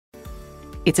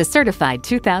It's a certified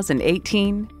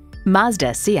 2018 Mazda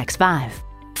CX-5.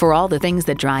 For all the things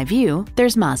that drive you,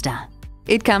 there's Mazda.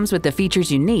 It comes with the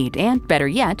features you need and, better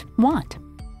yet, want.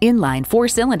 Inline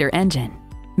 4-cylinder engine,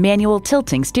 manual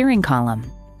tilting steering column,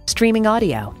 streaming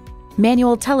audio,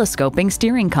 manual telescoping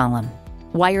steering column,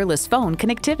 wireless phone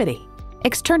connectivity,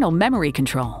 external memory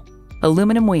control,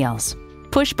 aluminum wheels,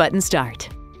 push-button start,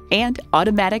 and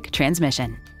automatic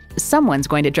transmission. Someone's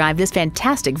going to drive this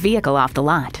fantastic vehicle off the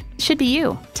lot. Should be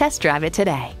you. Test drive it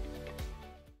today.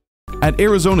 At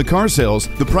Arizona Car Sales,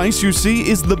 the price you see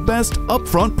is the best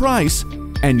upfront price,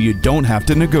 and you don't have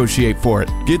to negotiate for it.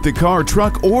 Get the car,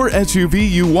 truck, or SUV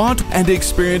you want and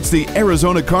experience the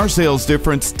Arizona Car Sales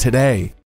difference today.